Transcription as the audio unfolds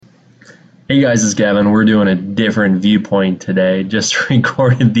Hey guys, it's Gavin. We're doing a different viewpoint today. Just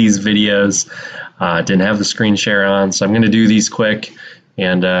recorded these videos. Didn't have the screen share on, so I'm going to do these quick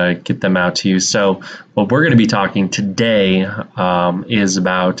and get them out to you. So what we're going to be talking today is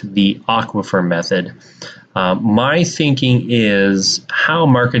about the aquifer method. My thinking is how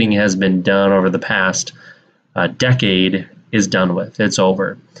marketing has been done over the past decade is done with. It's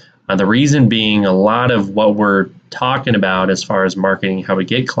over. The reason being a lot of what we're talking about as far as marketing, how we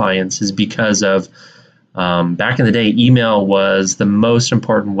get clients, is because of back in the day, email was the most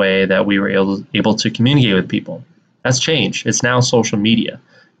important way that we were able to communicate with people. That's changed. It's now social media.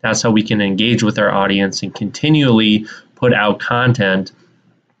 That's how we can engage with our audience and continually put out content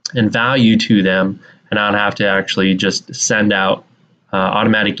and value to them and not have to actually just send out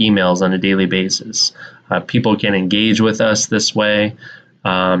automatic emails on a daily basis. People can engage with us this way.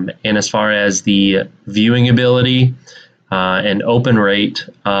 And as far as the viewing ability and open rate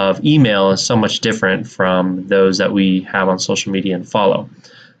of email is so much different from those that we have on social media and follow.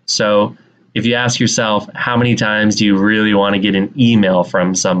 So if you ask yourself, how many times do you really want to get an email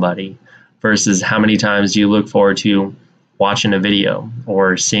from somebody versus how many times do you look forward to watching a video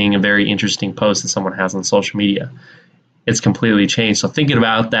or seeing a very interesting post that someone has on social media? It's completely changed. So thinking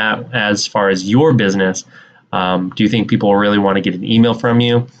about that as far as your business, do you think people really want to get an email from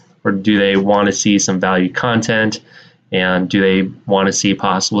you, or do they want to see some valued content, and do they want to see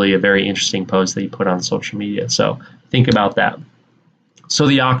possibly a very interesting post that you put on social media? So think about that. So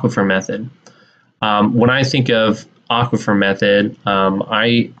the aquifer method. When I think of aquifer method,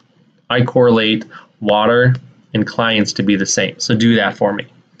 I correlate water and clients to be the same. So do that for me.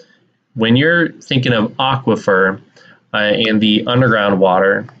 When you're thinking of aquifer, and the underground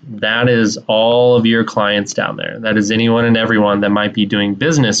water, that is all of your clients down there. That is anyone and everyone that might be doing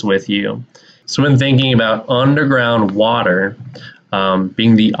business with you. So when thinking about underground water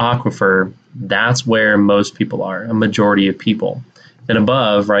being the aquifer, that's where most people are, a majority of people. Then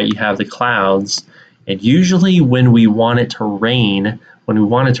above, right, you have the clouds. And usually when we want it to rain,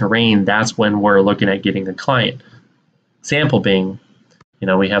 that's when we're looking at getting a client. Example being,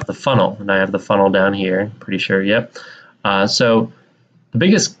 we have the funnel, and I have the funnel down here, pretty sure, yep. So the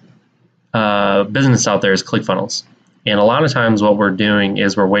biggest business out there is ClickFunnels. And a lot of times what we're doing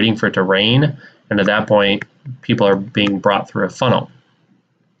is we're waiting for it to rain, and at that point, people are being brought through a funnel.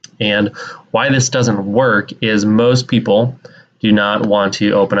 And why this doesn't work is most people do not want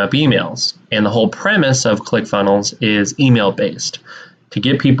to open up emails. And the whole premise of ClickFunnels is email-based. To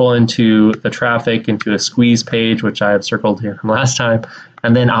get people into the traffic, into a squeeze page, which I have circled here from last time,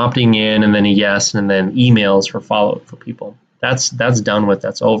 and then opting in, and then a yes, and then emails for follow-up for people. That's done with,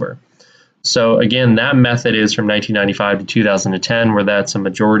 that's over. So again, that method is from 1995 to 2010, where that's a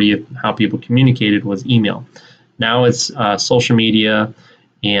majority of how people communicated was email. Now it's social media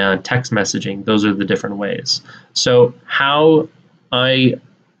and text messaging. Those are the different ways. So how I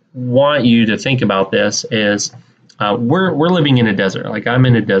want you to think about this is we're living in a desert. Like I'm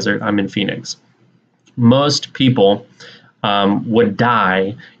in a desert, I'm in Phoenix. Most people would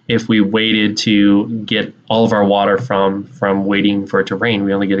die if we waited to get all of our water from waiting for it to rain.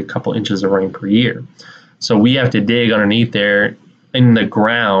 We only get a couple inches of rain per year. So we have to dig underneath there in the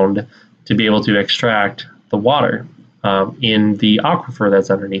ground to be able to extract the water in the aquifer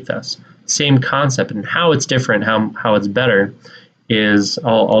that's underneath us. Same concept, and how it's different, how it's better is,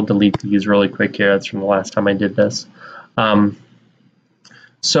 I'll delete these really quick here. That's from the last time I did this.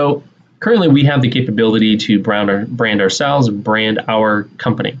 So currently we have the capability to brand ourselves, brand our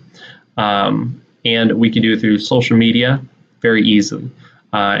company. And we can do it through social media very easily.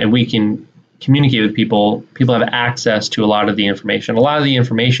 And we can communicate with people. People have access to a lot of the information. A lot of the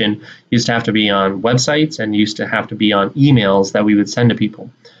information used to have to be on websites and used to have to be on emails that we would send to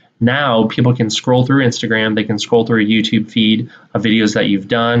people. Now people can scroll through Instagram, they can scroll through a YouTube feed of videos that you've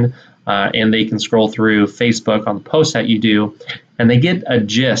done, and they can scroll through Facebook on the posts that you do, and they get a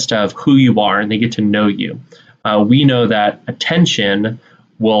gist of who you are and they get to know you. We know that attention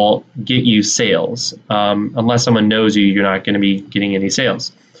will get you sales. Unless someone knows you, you're not going to be getting any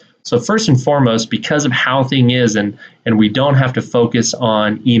sales. So first and foremost, because of how things is, and we don't have to focus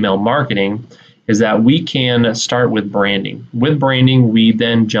on email marketing, is that we can start with branding. With branding, we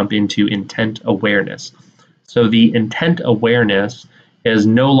then jump into intent awareness. So the intent awareness is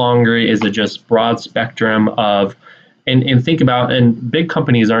no longer is it just broad spectrum of, and think about, and big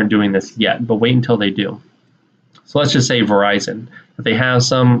companies aren't doing this yet, but wait until they do. So let's just say Verizon. If they have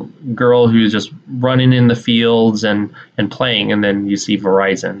some girl who's just running in the fields and playing, and then you see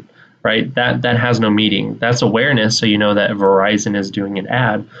Verizon, right? That has no meaning. That's awareness, so you know that Verizon is doing an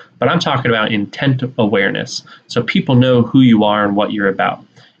ad. But I'm talking about intent awareness. So people know who you are and what you're about.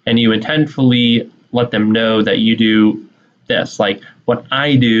 and you intentfully let them know that you do this. Like what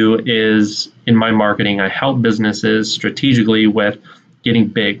I do is in my marketing, I help businesses strategically with getting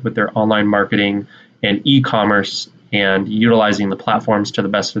big with their online marketing and e-commerce and utilizing the platforms to the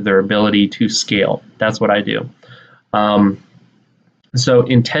best of their ability to scale. That's what I do. So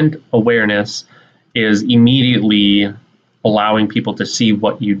intent awareness is immediately allowing people to see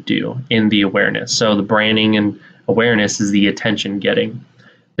what you do in the awareness. So the branding and awareness is the attention getting.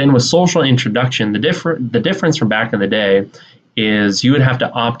 Then with social introduction, the difference from back in the day is you would have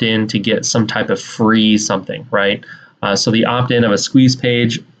to opt in to get some type of free something, right? So the opt-in of a squeeze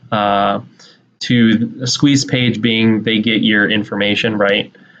page to a squeeze page being they get your information,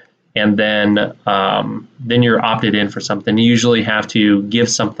 right? And then you're opted in for something. You usually have to give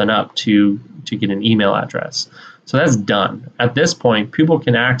something up to get an email address. So that's done. At this point, people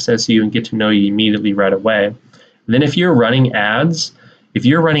can access you and get to know you immediately right away. And then if you're running ads,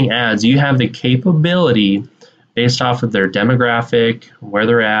 you have the capability based off of their demographic, where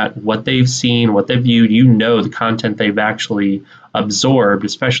they're at, what they've seen, what they've viewed, the content they've actually absorbed,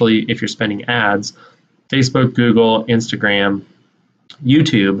 especially if you're spending ads, Facebook, Google, Instagram,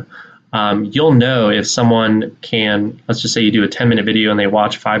 YouTube. You'll know if someone can, let's just say you do a 10-minute video and they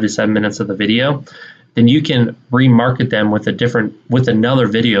watch 5 to 7 minutes of the video, then you can remarket them with another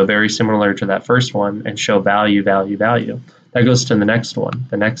video very similar to that first one and show value. That goes to the next one,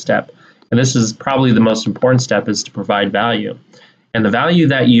 the next step. And this is probably the most important step, is to provide value. And the value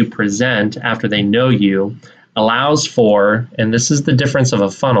that you present after they know you allows for, and this is the difference of a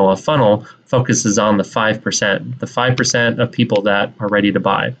funnel. A funnel focuses on the 5% of people that are ready to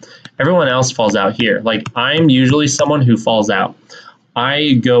buy. Everyone else falls out here. Like, I'm usually someone who falls out.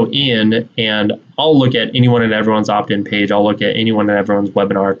 I go in and I'll look at anyone and everyone's opt-in page. I'll look at anyone and everyone's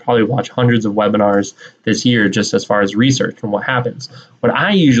webinar. Probably watch hundreds of webinars this year just as far as research and what happens. What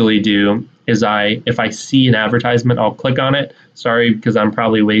I usually do is if I see an advertisement, I'll click on it. Sorry, because I'm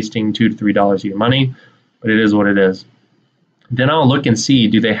probably wasting $2 to $3 of your money, but it is what it is. Then I'll look and see,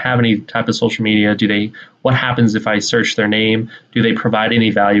 do they have any type of social media? What happens if I search their name? Do they provide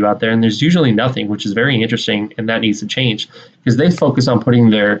any value out there? And there's usually nothing, which is very interesting, and that needs to change because they focus on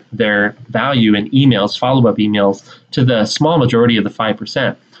putting their value in emails, follow-up emails, to the small majority of the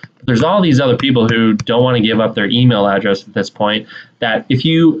 5%. But there's all these other people who don't want to give up their email address at this point, that if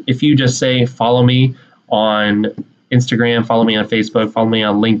you just say, follow me on Instagram, follow me on Facebook, follow me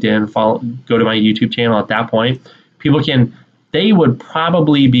on LinkedIn, go to my YouTube channel, at that point, they would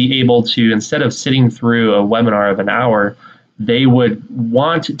probably be able to, instead of sitting through a webinar of an hour, they would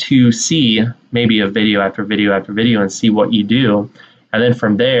want to see maybe a video after video after video and see what you do. And then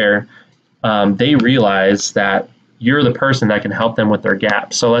from there, they realize that you're the person that can help them with their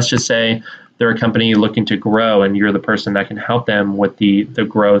gaps. So let's just say they're a company looking to grow and you're the person that can help them with the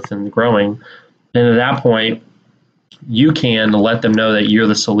growth and the growing. Then at that point, you can let them know that you're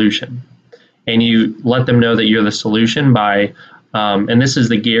the solution. And you let them know that you're the solution by, and this is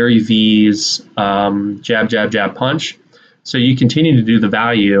the Gary V's jab, jab, jab, punch. So you continue to do the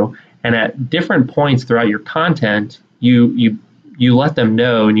value, and at different points throughout your content, you let them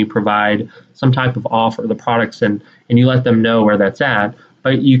know and you provide some type of offer, the products, and you let them know where that's at.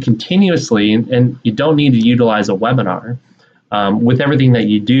 But you continuously, and you don't need to utilize a webinar. With everything that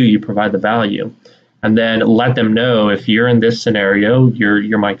you do, you provide the value. And then let them know, if you're in this scenario,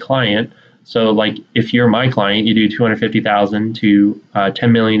 you're my client. So like if you're my client, you do 250,000 to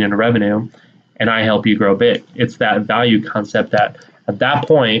 10 million in revenue, and I help you grow big. It's that value concept that at that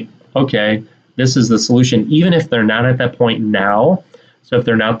point, okay, this is the solution. Even if they're not at that point now, so if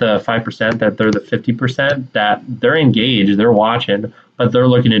they're not the 5%, that they're the 50%, that they're engaged, they're watching, but they're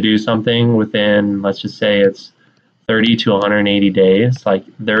looking to do something within, let's just say it's 30 to 180 days, like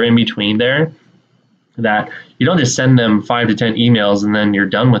they're in between there, that you don't just send them 5 to 10 emails and then you're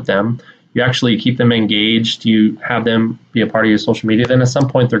done with them. You actually keep them engaged, you have them be a part of your social media, then at some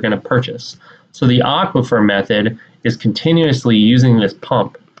point they're going to purchase. So the aquifer method is continuously using this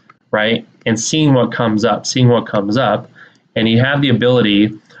pump, right, and seeing what comes up, and you have the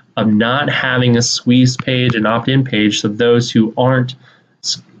ability of not having a squeeze page, an opt-in page, so those who aren't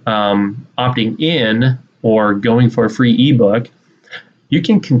opting in or going for a free ebook, you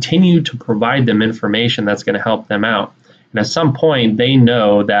can continue to provide them information that's going to help them out. And at some point, they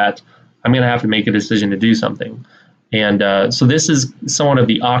know that I'm going to have to make a decision to do something. And so this is somewhat of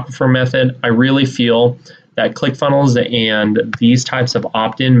the aquifer method. I really feel that ClickFunnels and these types of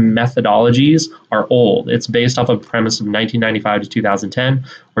opt-in methodologies are old. It's based off a premise of 1995 to 2010.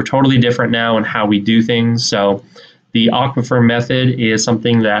 We're totally different now in how we do things. So The Aquifer method is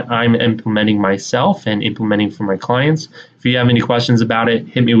something that I'm implementing myself and implementing for my clients. If you have any questions about it,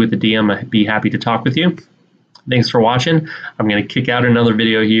 hit me with a DM. I'd be happy to talk with you. Thanks for watching. I'm going to kick out another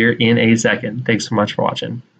video here in a second. Thanks so much for watching.